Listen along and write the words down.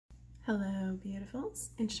Hello, beautifuls.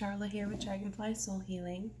 And Charlotte here with Dragonfly Soul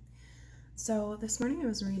Healing. So this morning I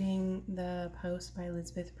was reading the post by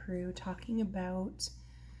Elizabeth Prue talking about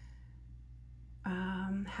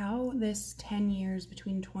how this 10 years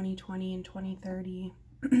between 2020 and 2030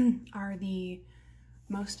 are the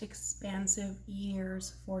most expansive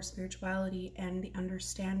years for spirituality and the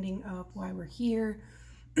understanding of why we're here,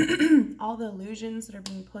 all the illusions that are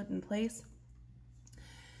being put in place.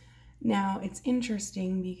 Now, it's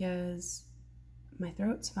interesting because my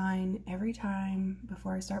throat's fine every time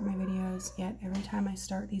before I start my videos, yet every time I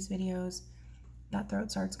start these videos, that throat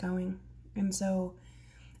starts going. And so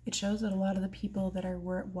it shows that a lot of the people that are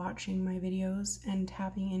watching my videos and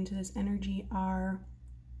tapping into this energy are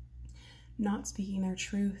not speaking their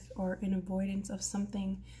truth or in avoidance of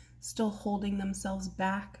something, still holding themselves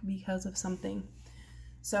back because of something.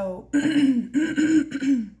 So,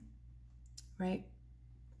 right?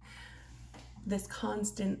 This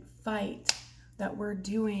constant fight that we're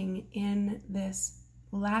doing in this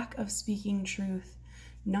lack of speaking truth,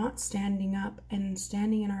 not standing up and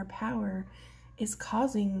standing in our power, is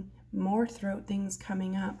causing more throat things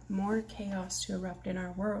coming up, more chaos to erupt in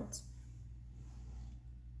our worlds.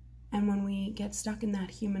 And when we get stuck in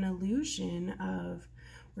that human illusion of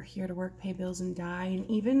we're here to work, pay bills, and die, and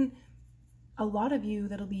even a lot of you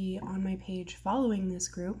that'll be on my page following this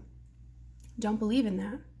group don't believe in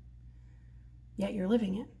that. Yet you're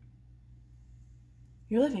living it.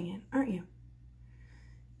 You're living it, aren't you?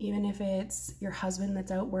 Even if it's your husband that's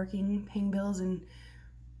out working, paying bills, and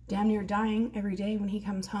damn near dying every day when he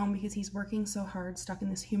comes home because he's working so hard, stuck in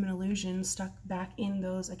this human illusion, stuck back in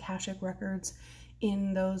those Akashic records,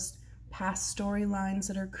 in those past storylines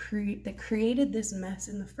that created this mess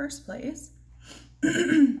in the first place.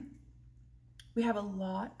 We have a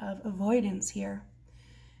lot of avoidance here.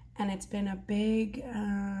 And it's been a big,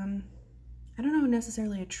 I don't know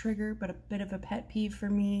necessarily a trigger, but a bit of a pet peeve for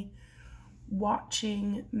me,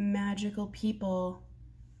 watching magical people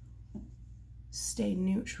stay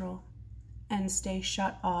neutral and stay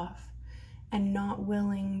shut off and not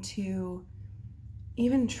willing to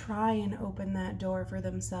even try and open that door for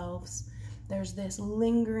themselves. There's this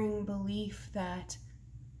lingering belief that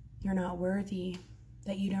you're not worthy,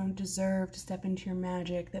 that you don't deserve to step into your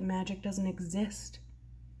magic, that magic doesn't exist.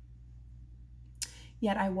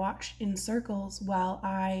 Yet I watch in circles while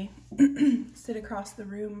I sit across the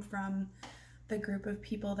room from the group of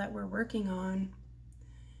people that we're working on,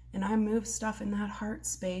 and I move stuff in that heart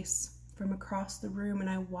space from across the room, and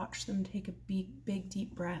I watch them take a big,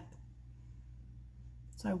 deep breath.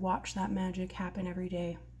 So I watch that magic happen every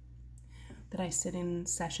day, that I sit in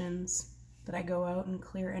sessions, that I go out and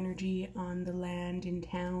clear energy on the land, in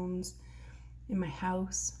towns, in my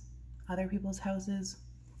house, other people's houses.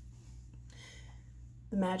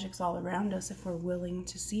 The magic's all around us if we're willing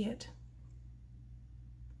to see it.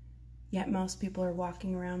 Yet most people are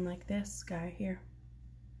walking around like this guy here.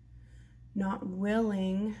 Not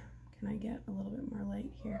willing. Can I get a little bit more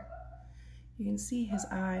light here? You can see his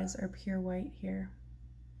eyes are pure white here.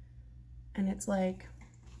 And it's like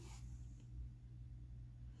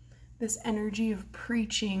this energy of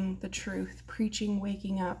preaching the truth, preaching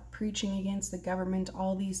waking up, preaching against the government,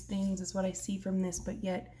 all these things is what I see from this, but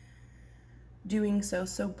yet doing so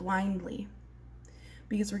blindly,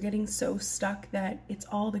 because we're getting so stuck that it's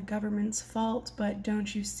all the government's fault. But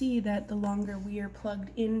don't you see that the longer we are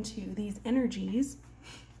plugged into these energies,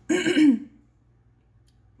 the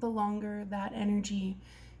longer that energy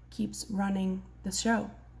keeps running the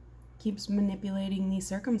show, keeps manipulating these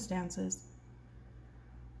circumstances.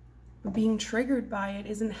 But being triggered by it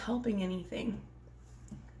isn't helping anything.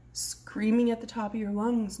 Screaming at the top of your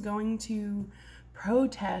lungs, going to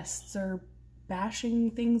protests or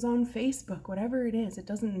bashing things on Facebook, whatever it is, it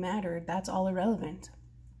doesn't matter. That's all irrelevant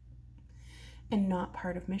and not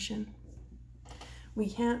part of mission. We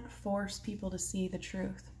can't force people to see the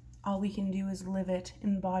truth. All we can do is live it,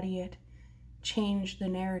 embody it, change the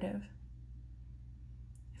narrative.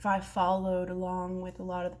 If I followed along with a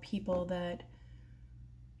lot of the people that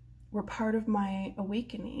were part of my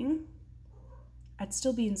awakening, I'd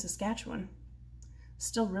still be in Saskatchewan,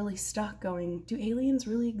 still really stuck going, do aliens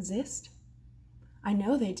really exist? I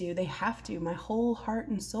know they do. They have to. My whole heart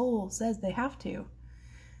and soul says they have to.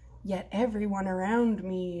 Yet everyone around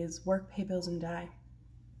me is work, pay bills, and die.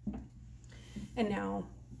 And now,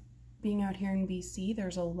 being out here in BC,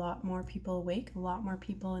 there's a lot more people awake, a lot more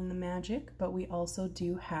people in the magic, but we also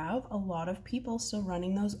do have a lot of people still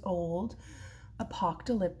running those old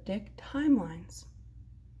apocalyptic timelines.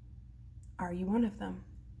 Are you one of them?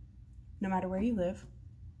 No matter where you live,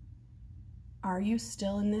 are you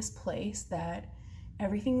still in this place that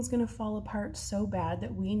everything's going to fall apart so bad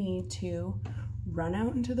that we need to run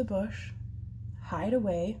out into the bush, hide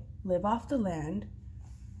away, live off the land,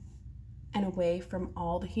 and away from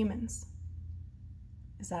all the humans.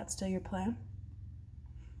 Is that still your plan?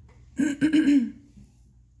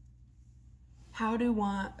 How do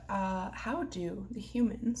the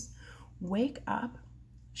humans wake up,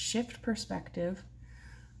 shift perspective,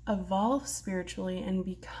 evolve spiritually, and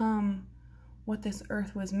become what this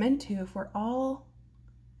earth was meant to if we're all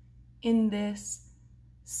in this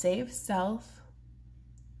save self,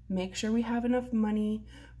 make sure we have enough money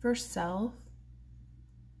for self,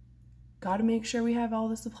 gotta make sure we have all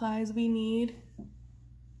the supplies we need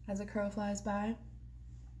as a crow flies by.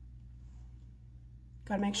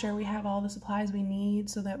 Gotta make sure we have all the supplies we need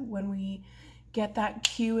so that when we get that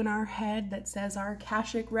cue in our head that says our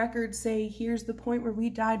Akashic records say, here's the point where we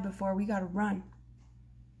died before, we gotta run.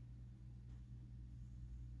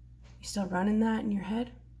 You still running that in your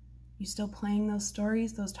head? You still playing those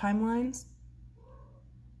stories, those timelines?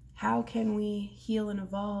 How can we heal and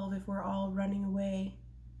evolve if we're all running away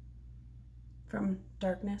from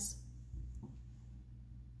darkness?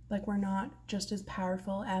 Like we're not just as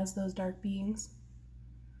powerful as those dark beings?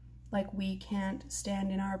 Like we can't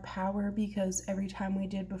stand in our power because every time we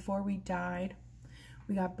did before we died,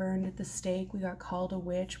 we got burned at the stake, we got called a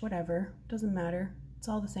witch, whatever. Doesn't matter. It's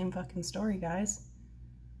all the same fucking story, guys.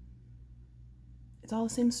 It's all the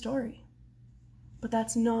same story. But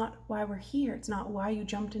that's not why we're here. It's not why you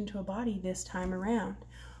jumped into a body this time around.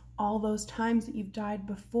 All those times that you've died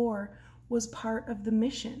before was part of the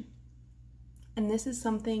mission. And this is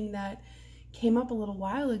something that came up a little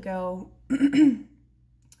while ago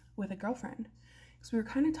with a girlfriend. Because we were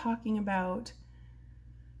kind of talking about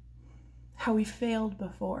how we failed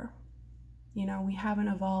before. You know, we haven't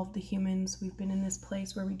evolved the humans. We've been in this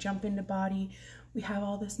place where we jump into body. We have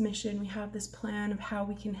all this mission. We have this plan of how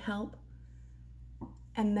we can help.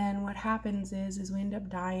 And then what happens is we end up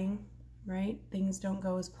dying, right? Things don't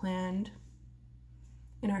go as planned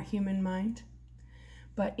in our human mind.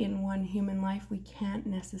 But in one human life, we can't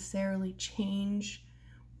necessarily change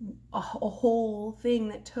a whole thing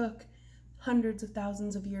that took hundreds of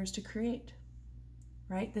thousands of years to create,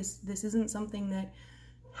 right? This isn't something that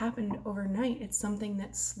happened overnight. It's something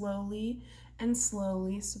that slowly and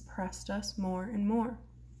slowly suppressed us more and more,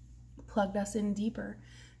 plugged us in deeper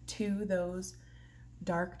to those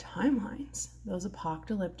dark timelines, those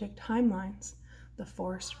apocalyptic timelines, the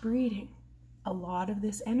forced breeding, a lot of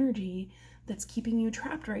this energy that's keeping you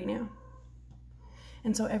trapped right now.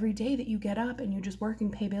 And so every day that you get up and you just work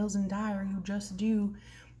and pay bills and die, or you just do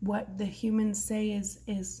what the humans say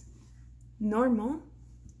is normal,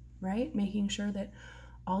 right? Making sure that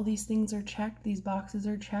all these things are checked, these boxes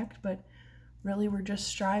are checked, but really we're just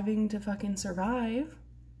striving to fucking survive.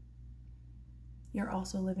 You're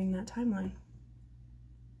also living that timeline.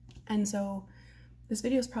 And so this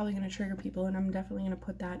video is probably going to trigger people, and I'm definitely going to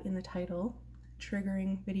put that in the title,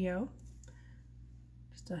 triggering video.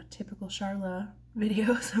 Just a typical Charla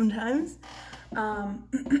video sometimes.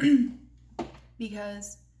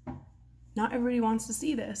 Because not everybody wants to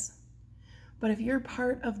see this. But if you're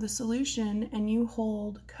part of the solution and you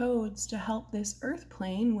hold codes to help this earth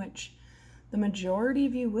plane, which the majority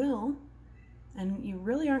of you will, and you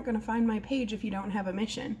really aren't going to find my page if you don't have a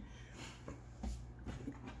mission,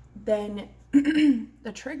 then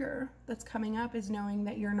the trigger that's coming up is knowing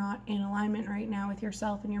that you're not in alignment right now with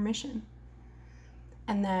yourself and your mission.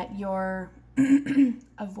 And that your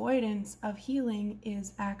avoidance of healing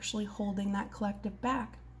is actually holding that collective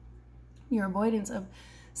back. Your avoidance of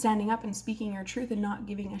standing up and speaking your truth and not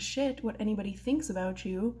giving a shit what anybody thinks about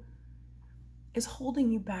you is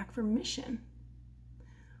holding you back from mission.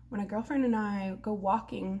 When a girlfriend and I go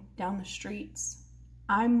walking down the streets,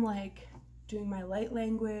 I'm like doing my light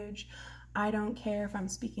language. I don't care if I'm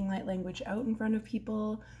speaking light language out in front of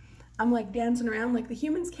people. I'm like dancing around like the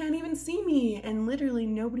humans can't even see me, and literally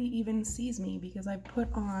nobody even sees me because I put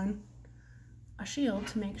on a shield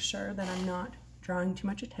to make sure that I'm not drawing too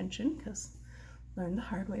much attention, because I learned the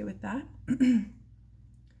hard way with that.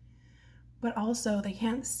 But also they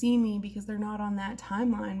can't see me because they're not on that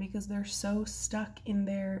timeline, because they're so stuck in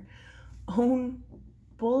their own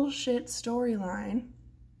bullshit storyline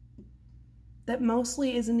that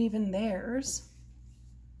mostly isn't even theirs.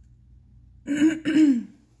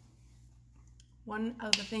 One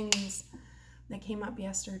of the things that came up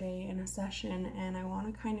yesterday in a session, and I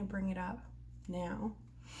want to kind of bring it up now.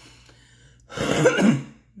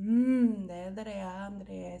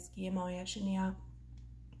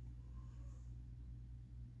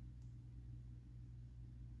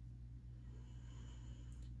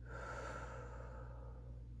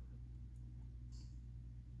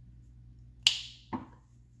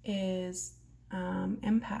 is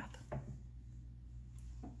empath.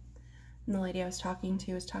 And the lady I was talking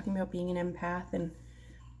to was talking about being an empath, and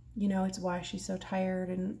you know, it's why she's so tired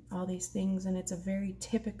and all these things. And it's a very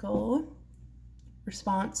typical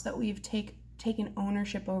response that we've taken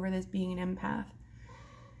ownership over this being an empath.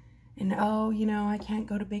 And oh, you know, I can't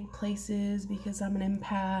go to big places because I'm an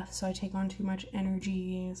empath, so I take on too much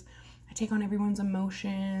energies. I take on everyone's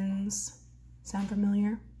emotions. Sound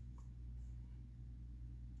familiar?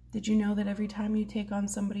 Did you know that every time you take on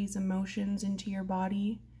somebody's emotions into your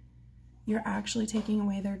body, you're actually taking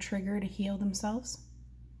away their trigger to heal themselves?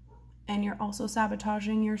 And you're also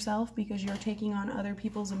sabotaging yourself because you're taking on other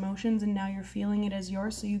people's emotions and now you're feeling it as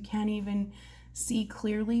yours, so you can't even see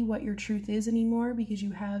clearly what your truth is anymore because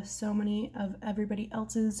you have so many of everybody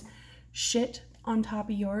else's shit on top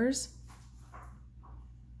of yours.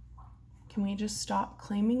 Can we just stop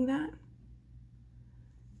claiming that?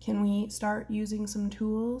 Can we start using some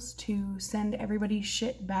tools to send everybody's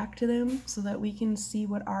shit back to them so that we can see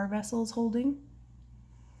what our vessel's holding?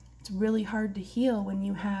 It's really hard to heal when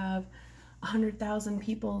you have 100,000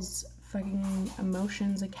 people's fucking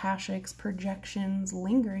emotions, akashics, projections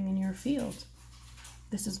lingering in your field.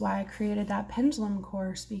 This is why I created that pendulum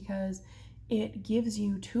course, because it gives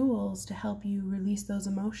you tools to help you release those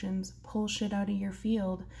emotions, pull shit out of your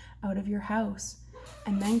field, out of your house,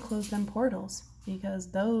 and then close them portals,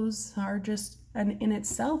 because those are just in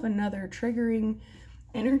itself another triggering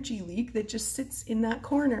energy leak that just sits in that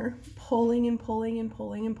corner, pulling and pulling and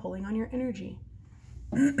pulling and pulling on your energy.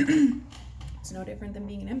 It's no different than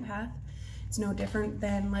being an empath. It's no different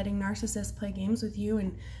than letting narcissists play games with you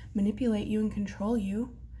and manipulate you and control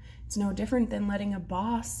you. It's no different than letting a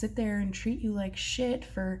boss sit there and treat you like shit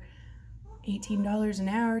for $18 an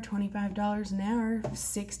hour, $25 an hour,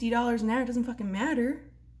 $60 an hour. It doesn't fucking matter. You're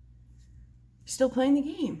still playing the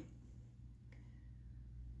game.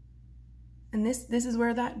 And this is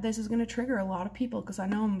where this is going to trigger a lot of people, because I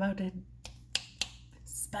know I'm about to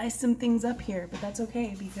spice some things up here, but that's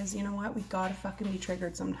okay, because you know what? We gotta fucking be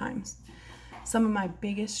triggered sometimes. Some of my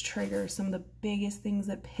biggest triggers, some of the biggest things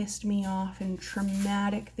that pissed me off and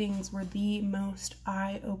traumatic things were the most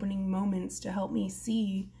eye-opening moments to help me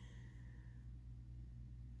see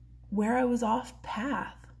where I was off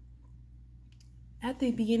path. At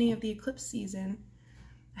the beginning of the eclipse season,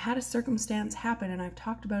 I had a circumstance happen, and I've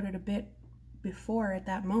talked about it a bit before at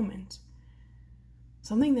that moment.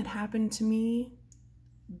 Something that happened to me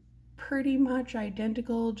pretty much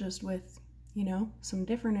identical, just with, you know, some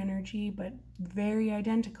different energy, but very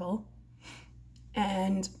identical.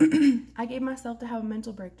 And I gave myself to have a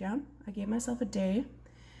mental breakdown. I gave myself a day,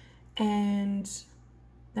 and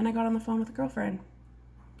then I got on the phone with a girlfriend,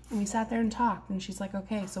 and we sat there and talked, and she's like,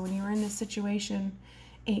 okay, so when you were in this situation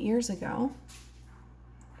 8 years ago,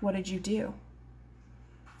 what did you do?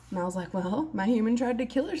 And I was like, well, my human tried to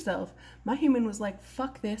kill herself. My human was like,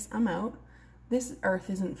 fuck this, I'm out. This earth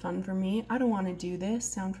isn't fun for me. I don't want to do this.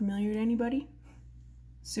 Sound familiar to anybody?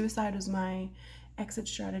 Suicide was my exit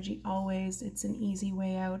strategy always. It's an easy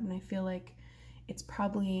way out, and I feel like it's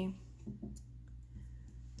probably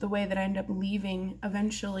the way that I end up leaving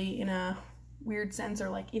eventually, in a weird sense, or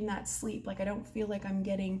like in that sleep. Like I don't feel like I'm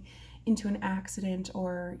getting into an accident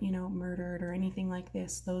or, you know, murdered or anything like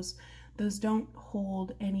this. Those don't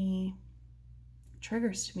hold any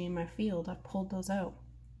triggers to me in my field. I've pulled those out.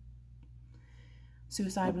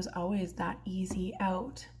 Suicide was always that easy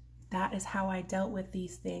out. That is how I dealt with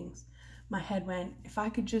these things. My head went, if I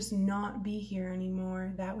could just not be here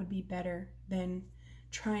anymore, that would be better than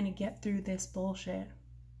trying to get through this bullshit.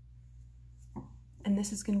 And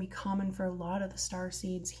this is going to be common for a lot of the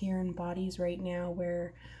starseeds here in bodies right now,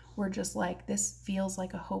 where we're just like, this feels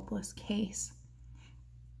like a hopeless case.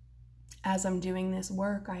 As I'm doing this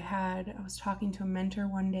work, I was talking to a mentor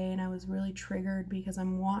one day, and I was really triggered because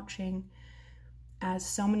I'm watching as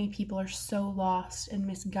so many people are so lost and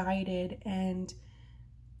misguided, and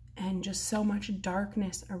just so much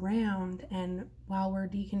darkness around. And while we're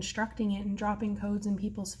deconstructing it and dropping codes in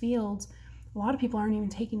people's fields, a lot of people aren't even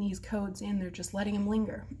taking these codes in, they're just letting them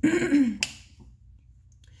linger.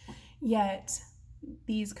 Yet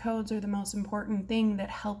these codes are the most important thing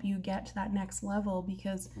that help you get to that next level,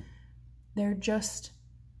 because they're just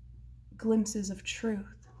glimpses of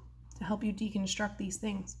truth to help you deconstruct these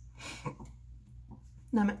things.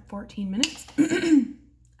 Now I'm at 14 minutes.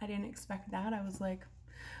 I didn't expect that. I was like,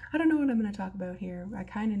 I don't know what I'm going to talk about here. I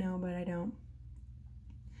kind of know, but I don't.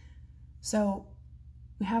 So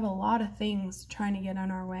we have a lot of things trying to get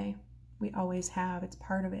on our way. We always have. It's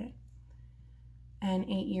part of it. And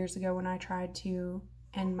 8 years ago, when I tried to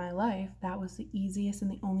end my life, that was the easiest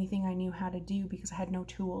and the only thing I knew how to do, because I had no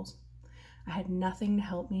tools. I had nothing to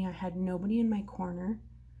help me. I had nobody in my corner.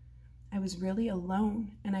 I was really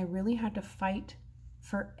alone, and I really had to fight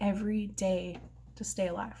for every day to stay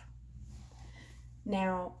alive.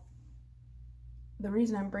 Now, the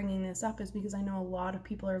reason I'm bringing this up is because I know a lot of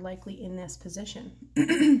people are likely in this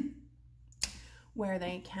position where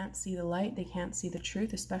they can't see the light, they can't see the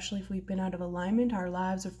truth, especially if we've been out of alignment. Our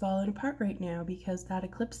lives are falling apart right now because that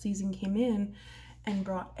eclipse season came in and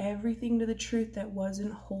brought everything to the truth that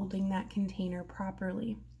wasn't holding that container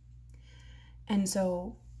properly. And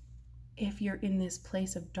so if you're in this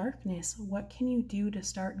place of darkness, what can you do to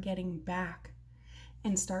start getting back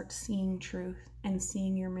and start seeing truth and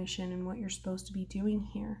seeing your mission and what you're supposed to be doing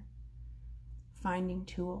here? Finding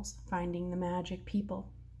tools, finding the magic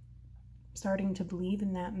people, starting to believe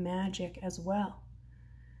in that magic as well.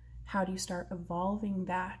 How do you start evolving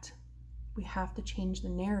that? We have to change the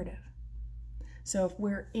narrative. So if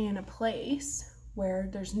we're in a place where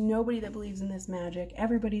there's nobody that believes in this magic,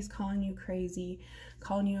 everybody's calling you crazy,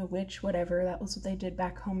 calling you a witch, whatever. That was what they did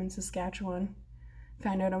back home in Saskatchewan.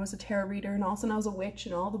 Found out I was a tarot reader, and all of a sudden I was a witch,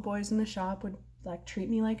 and all the boys in the shop would like treat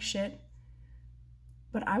me like shit.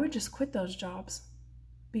 But I would just quit those jobs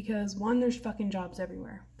because, one, there's fucking jobs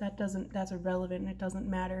everywhere. That's irrelevant, and it doesn't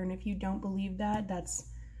matter. And if you don't believe that, that's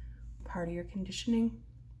part of your conditioning,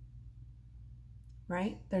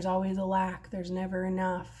 right? There's always a lack. There's never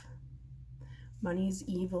enough. Money's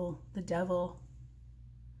evil, the devil.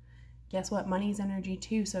 Guess what? Money's energy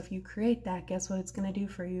too. So if you create that, guess what it's going to do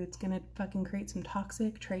for you? It's going to fucking create some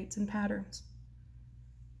toxic traits and patterns.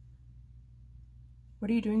 What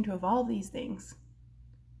are you doing to evolve these things?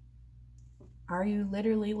 Are you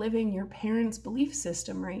literally living your parents' belief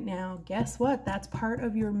system right now? Guess what? That's part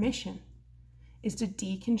of your mission, is to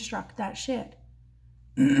deconstruct that shit.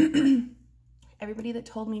 Everybody that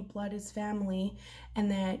told me blood is family and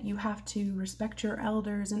that you have to respect your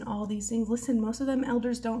elders and all these things, listen, most of them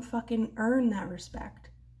elders don't fucking earn that respect.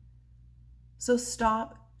 So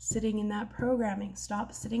stop sitting in that programming.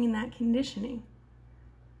 Stop sitting in that conditioning.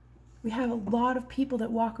 We have a lot of people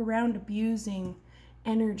that walk around abusing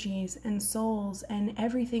energies and souls and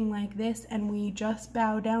everything like this, and we just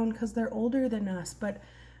bow down because they're older than us. But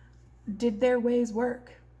did their ways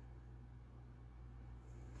work?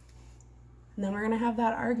 And then we're going to have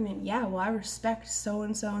that argument. Yeah, well, I respect so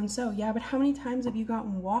and so and so. Yeah, but how many times have you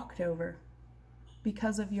gotten walked over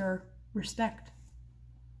because of your respect?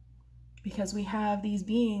 Because we have these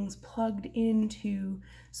beings plugged into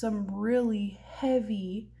some really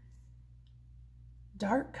heavy,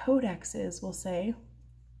 dark codexes, we'll say.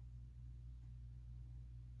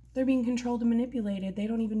 They're being controlled and manipulated. They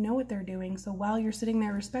don't even know what they're doing. So while you're sitting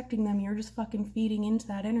there respecting them, you're just fucking feeding into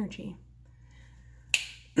that energy.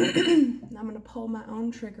 I'm going to pull my own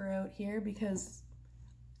trigger out here because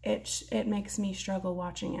it makes me struggle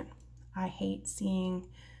watching it. I hate seeing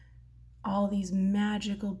all these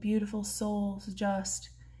magical, beautiful souls just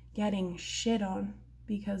getting shit on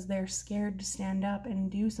because they're scared to stand up and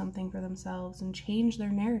do something for themselves and change their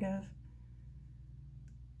narrative.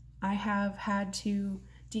 I have had to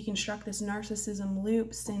deconstruct this narcissism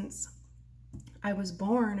loop since I was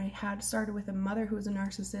born. I had started with a mother who was a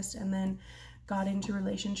narcissist and then got into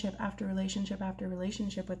relationship after relationship after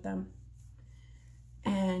relationship with them.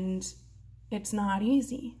 And it's not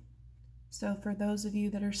easy. So for those of you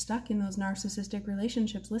that are stuck in those narcissistic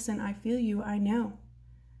relationships, listen, I feel you, I know.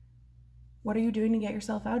 What are you doing to get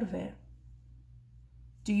yourself out of it?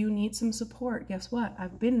 Do you need some support? Guess what?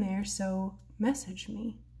 I've been there, so message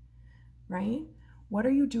me, right? What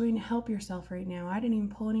are you doing to help yourself right now? I didn't even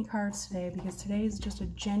pull any cards today because today is just a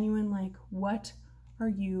genuine, like, what are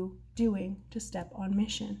you doing to step on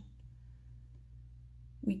mission?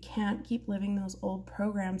 We can't keep living those old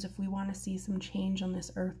programs if we want to see some change on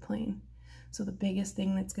this earth plane. So the biggest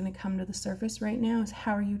thing that's going to come to the surface right now is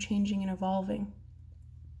how are you changing and evolving?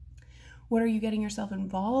 What are you getting yourself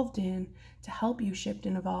involved in to help you shift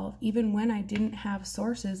and evolve? Even when I didn't have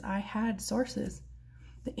sources, I had sources.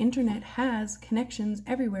 The internet has connections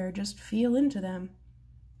everywhere. Just feel into them.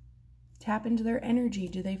 Tap into their energy.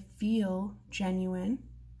 Do they feel genuine?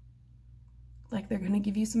 Like they're going to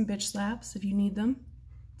give you some bitch slaps if you need them.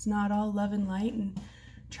 It's not all love and light and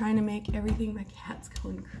trying to make everything. My cat's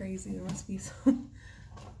going crazy. There must be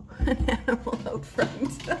an animal out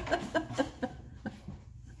front.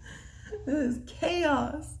 This is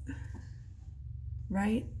chaos.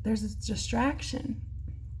 Right? There's a distraction.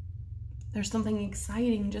 There's something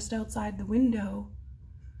exciting just outside the window.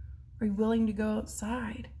 Are you willing to go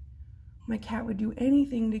outside? My cat would do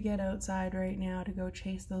anything to get outside right now to go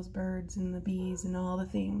chase those birds and the bees and all the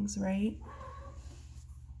things, right?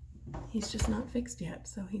 He's just not fixed yet,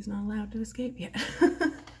 so he's not allowed to escape yet.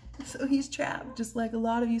 So he's trapped, just like a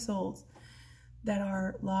lot of you souls that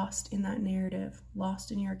are lost in that narrative,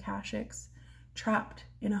 lost in your Akashics, trapped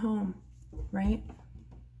in a home, right?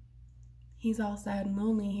 He's all sad and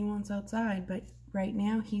lonely. He wants outside, but right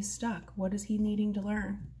now he's stuck. What is he needing to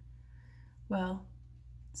learn? Well,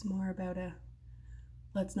 it's more about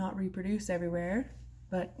let's not reproduce everywhere.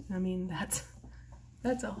 But I mean,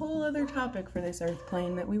 that's a whole other topic for this earth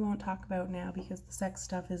plane that we won't talk about now, because the sex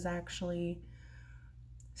stuff is actually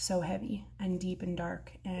so heavy and deep and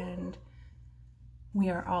dark, and we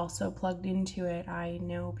are all so plugged into it. I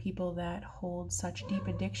know people that hold such deep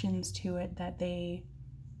addictions to it that they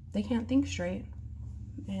can't think straight.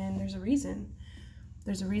 And there's a reason.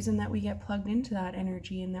 There's a reason that we get plugged into that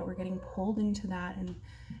energy and that we're getting pulled into that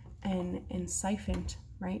and siphoned,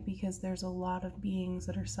 right? Because there's a lot of beings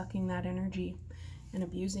that are sucking that energy and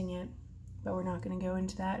abusing it. But we're not going to go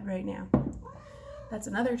into that right now. That's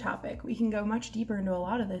another topic. We can go much deeper into a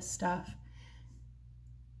lot of this stuff.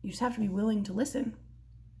 You just have to be willing to listen,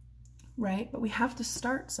 right? But we have to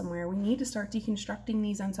start somewhere. We need to start deconstructing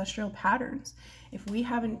these ancestral patterns. If we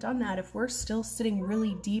haven't done that, if we're still sitting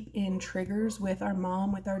really deep in triggers with our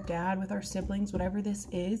mom, with our dad, with our siblings, whatever this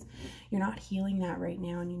is, you're not healing that right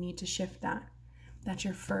now, and you need to shift that. That's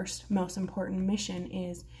your first most important mission,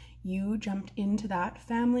 is you jumped into that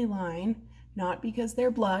family line, not because they're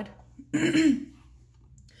blood, because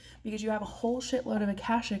you have a whole shitload of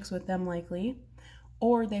Akashics with them likely,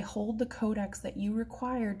 or they hold the codex that you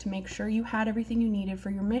required to make sure you had everything you needed for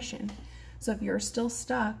your mission. So if you're still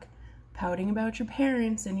stuck pouting about your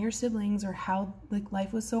parents and your siblings or how like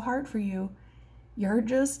life was so hard for you, you're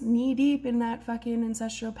just knee deep in that fucking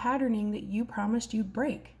ancestral patterning that you promised you'd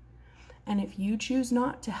break. And if you choose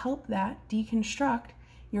not to help that deconstruct,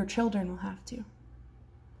 your children will have to.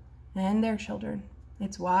 And their children.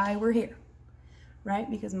 It's why we're here. Right?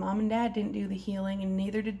 Because mom and dad didn't do the healing, and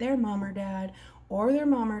neither did their mom or dad, or their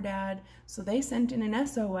mom or dad. So they sent in an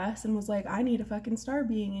SOS and was like, I need a fucking star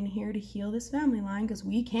being in here to heal this family line, because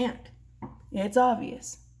we can't. It's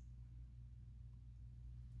obvious.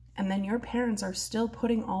 And then your parents are still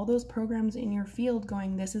putting all those programs in your field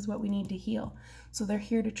going, this is what we need to heal. So they're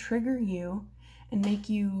here to trigger you and make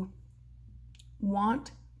you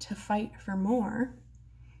want to fight for more.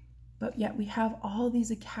 But yet we have all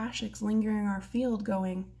these Akashics lingering in our field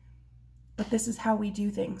going, but this is how we do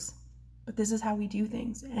things. But this is how we do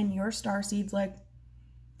things. And your starseed's like,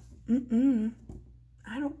 I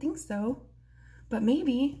don't think so. But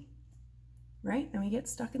maybe, right? And we get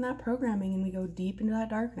stuck in that programming and we go deep into that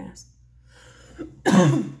darkness.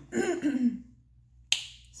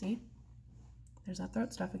 See? There's that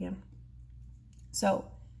throat stuff again. So,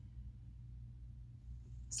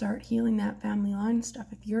 start healing that family line stuff.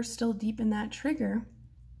 If you're still deep in that trigger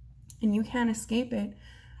and you can't escape it,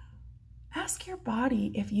 ask your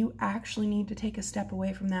body if you actually need to take a step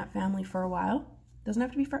away from that family for a while. Doesn't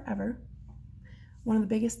have to be forever. One of the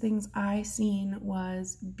biggest things I seen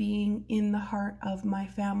was being in the heart of my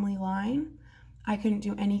family line. I couldn't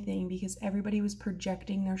do anything because everybody was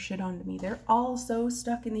projecting their shit onto me. They're all so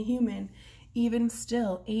stuck in the human. Even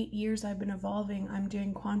still, 8 years I've been evolving. I'm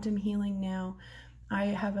doing quantum healing now. I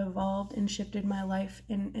have evolved and shifted my life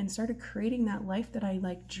and started creating that life that I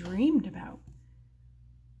like dreamed about.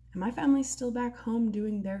 And my family's still back home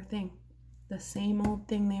doing their thing. The same old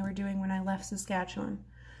thing they were doing when I left Saskatchewan.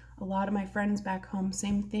 A lot of my friends back home,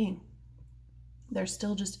 same thing. They're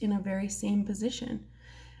still just in a very same position.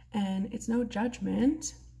 And it's no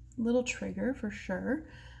judgment, little trigger for sure.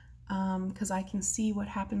 Because I can see what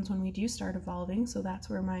happens when we do start evolving. So that's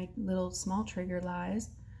where my little small trigger lies.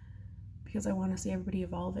 Because I want to see everybody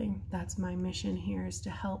evolving. That's my mission here, is to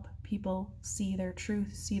help people see their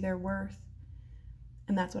truth, see their worth.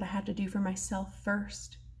 And that's what I had to do for myself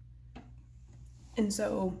first. And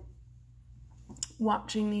so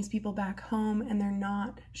watching these people back home and they're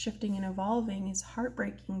not shifting and evolving is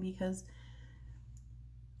heartbreaking, because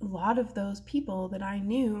a lot of those people that I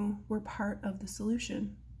knew were part of the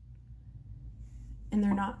solution. And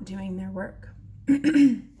they're not doing their work.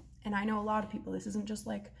 And I know a lot of people. This isn't just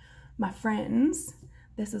like my friends,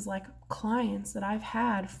 this is like clients that I've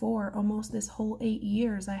had for almost this whole 8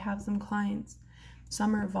 years. I have some clients.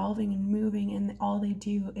 Some are evolving and moving, and all they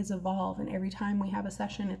do is evolve. And every time we have a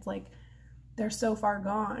session, it's like they're so far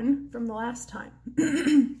gone from the last time.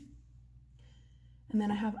 And then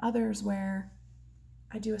I have others where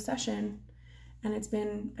I do a session and it's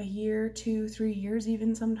been a year, 2, 3 years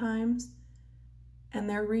even sometimes. And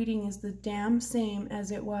their reading is the damn same as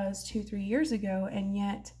it was 2, 3 years ago, and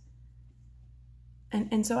yet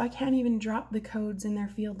And so I can't even drop the codes in their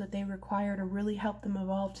field that they require to really help them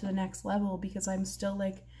evolve to the next level, because I'm still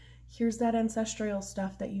like Here's that ancestral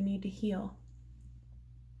stuff that you need to heal.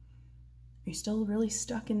 Are you still really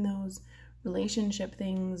stuck in those relationship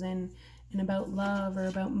things and about love or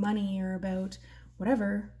about money or about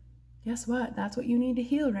whatever? Guess what? That's what you need to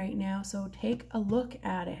heal right now. So take a look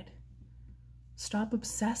at it. Stop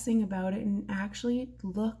obsessing about it and actually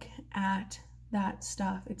look at that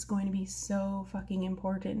stuff. It's going to be so fucking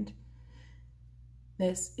important.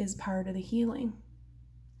 This is part of the healing.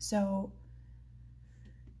 So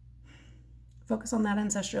focus on that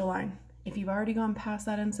ancestral line. If you've already gone past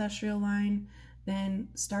that ancestral line, then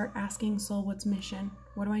start asking soul, what's mission?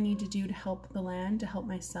 What do I need to do to help the land, to help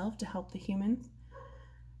myself, to help the humans?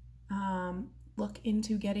 Look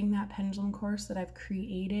into getting that pendulum course that I've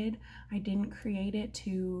created. I didn't create it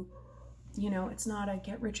to, you know, it's not a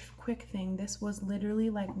get rich quick thing. This was literally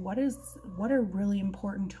like, what are really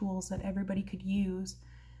important tools that everybody could use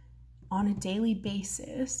on a daily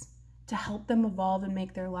basis to help them evolve and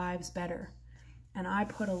make their lives better. And I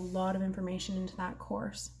put a lot of information into that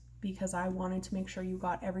course because I wanted to make sure you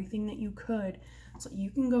got everything that you could so you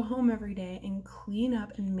can go home every day and clean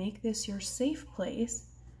up and make this your safe place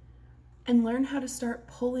and learn how to start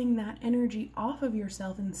pulling that energy off of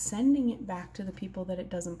yourself and sending it back to the people that it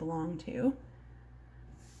doesn't belong to.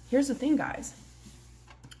 Here's the thing, guys.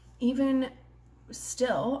 Even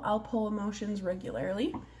still, I'll pull emotions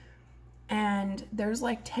regularly. And there's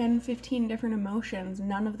like 10, 15 different emotions.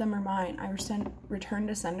 None of them are mine. I return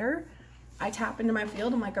to sender. I tap into my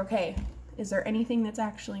field. I'm like, okay, is there anything that's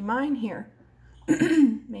actually mine here?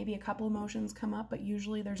 Maybe a couple emotions come up, but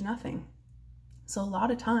usually there's nothing. So a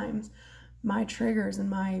lot of times my triggers and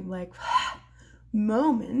my like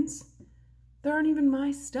moments, they aren't even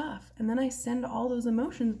my stuff. And then I send all those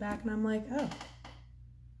emotions back and I'm like, oh,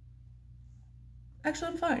 actually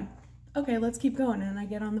I'm fine. Okay, let's keep going. And I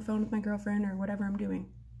get on the phone with my girlfriend or whatever I'm doing.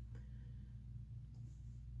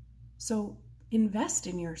 So invest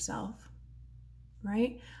in yourself,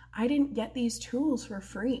 right? I didn't get these tools for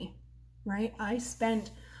free, right? I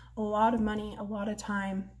spent a lot of money, a lot of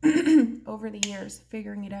time over the years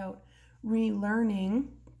figuring it out, relearning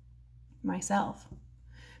myself,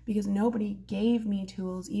 because nobody gave me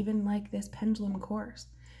tools, even like this pendulum course.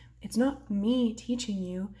 It's not me teaching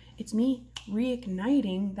you, it's me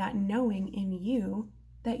reigniting that knowing in you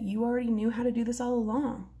that you already knew how to do this all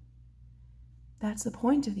along. That's the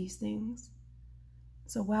point of these things.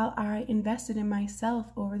 So while I invested in myself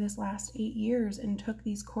over this last 8 years and took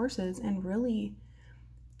these courses and really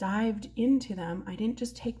dived into them, I didn't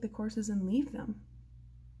just take the courses and leave them,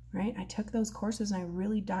 right? I took those courses and I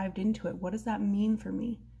really dived into it. What does that mean for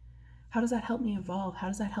me? How does that help me evolve? How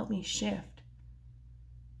does that help me shift?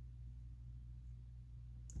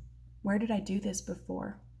 Where did I do this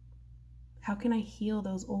before? How can I heal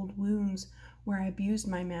those old wounds where I abused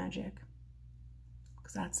my magic?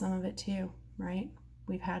 Because that's some of it too, right?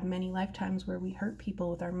 We've had many lifetimes where we hurt people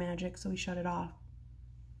with our magic, so we shut it off.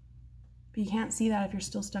 But you can't see that if you're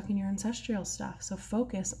still stuck in your ancestral stuff. So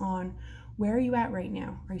focus on, where are you at right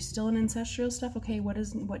now? Are you still in ancestral stuff? Okay, what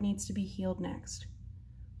needs to be healed next?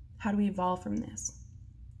 How do we evolve from this?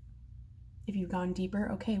 If you've gone deeper,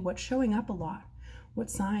 okay, what's showing up a lot? What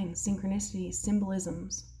signs, synchronicities,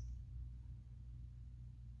 symbolisms?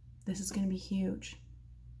 This is going to be huge.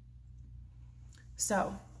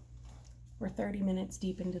 So, we're 30 minutes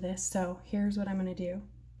deep into this, so here's what I'm going to do.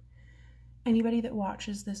 Anybody that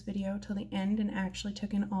watches this video till the end and actually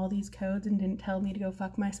took in all these codes and didn't tell me to go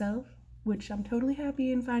fuck myself, which I'm totally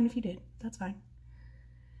happy and fine if you did, that's fine.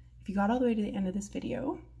 If you got all the way to the end of this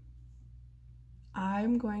video,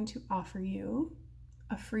 I'm going to offer you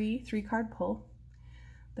a free 3-card pull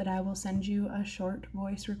that I will send you a short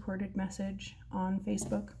voice recorded message on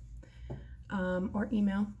Facebook or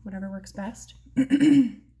email, whatever works best.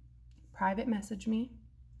 Private message me,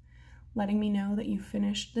 letting me know that you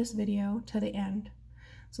finished this video to the end.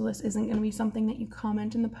 So this isn't going to be something that you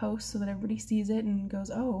comment in the post so that everybody sees it and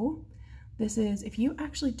goes, oh, this is, if you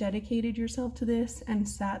actually dedicated yourself to this and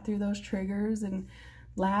sat through those triggers and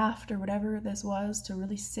laughed or whatever this was to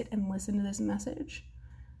really sit and listen to this message,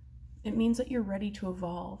 it means that you're ready to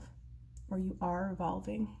evolve, or you are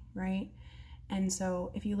evolving, right? And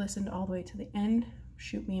so if you listened all the way to the end,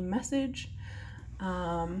 shoot me a message.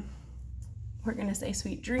 We're gonna say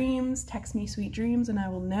sweet dreams, text me sweet dreams, and I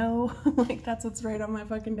will know. Like, that's what's right on my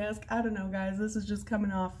fucking desk. I don't know, guys. This is just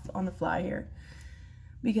coming off on the fly here.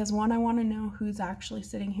 Because one, I want to know who's actually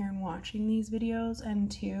sitting here and watching these videos,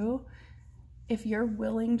 and two, if you're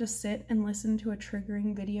willing to sit and listen to a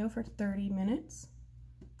triggering video for 30 minutes,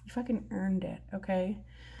 you fucking earned it, okay?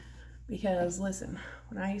 Because listen,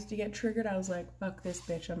 when I used to get triggered, I was like, fuck this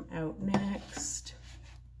bitch, I'm out next,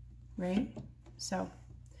 right? So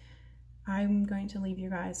I'm going to leave you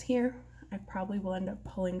guys here. I probably will end up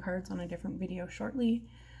pulling cards on a different video shortly,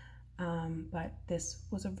 but this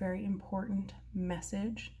was a very important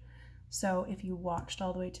message. So if you watched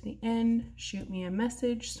all the way to the end, shoot me a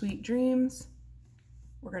message, sweet dreams.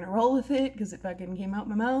 We're gonna roll with it because it fucking came out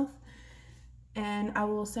my mouth. And I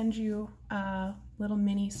will send you a little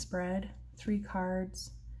mini spread, 3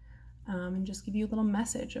 cards, and just give you a little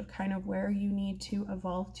message of kind of where you need to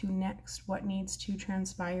evolve to next, what needs to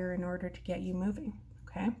transpire in order to get you moving,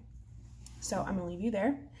 okay? So I'm gonna leave you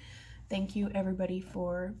there. Thank you everybody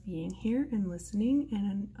for being here and listening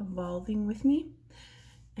and evolving with me.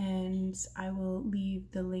 And I will leave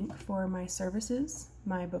the link for my services,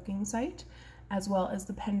 my booking site, as well as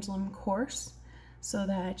the pendulum course, so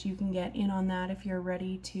that you can get in on that if you're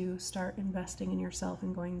ready to start investing in yourself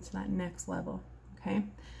and going to that next level, okay?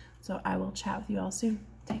 So I will chat with you all soon.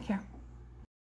 Take care.